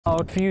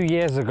A few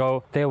years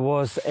ago, there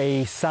was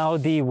a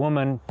Saudi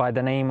woman by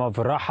the name of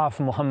Rahaf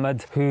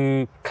Muhammad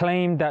who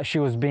claimed that she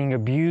was being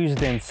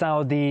abused in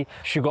Saudi.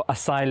 She got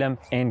asylum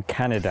in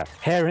Canada.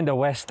 Here in the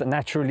West,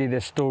 naturally,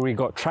 this story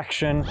got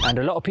traction and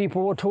a lot of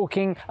people were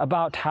talking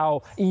about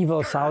how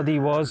evil Saudi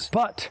was,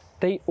 but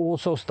they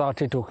also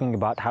started talking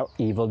about how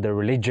evil the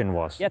religion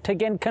was. Yet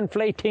again,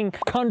 conflating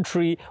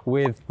country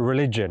with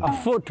religion. A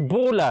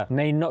footballer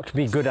may not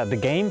be good at the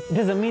game. It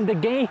doesn't mean the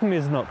game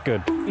is not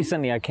good.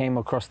 Recently, I came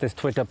across this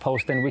Twitter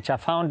post in which I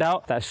found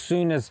out that as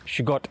soon as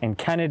she got in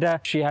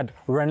Canada, she had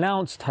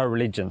renounced her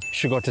religion.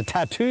 She got a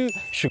tattoo,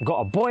 she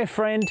got a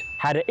boyfriend,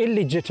 had an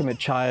illegitimate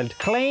child,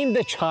 claimed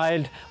the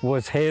child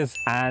was his,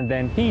 and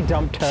then he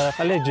dumped her,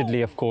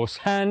 allegedly of course,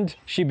 and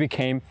she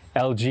became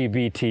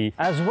LGBT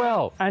as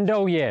well. And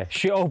oh yeah,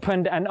 she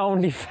opened an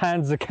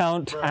OnlyFans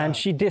account and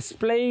she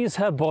displays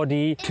her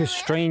body to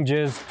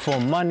strangers for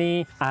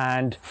money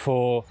and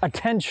for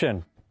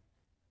attention.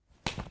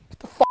 Get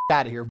the f*** out of here.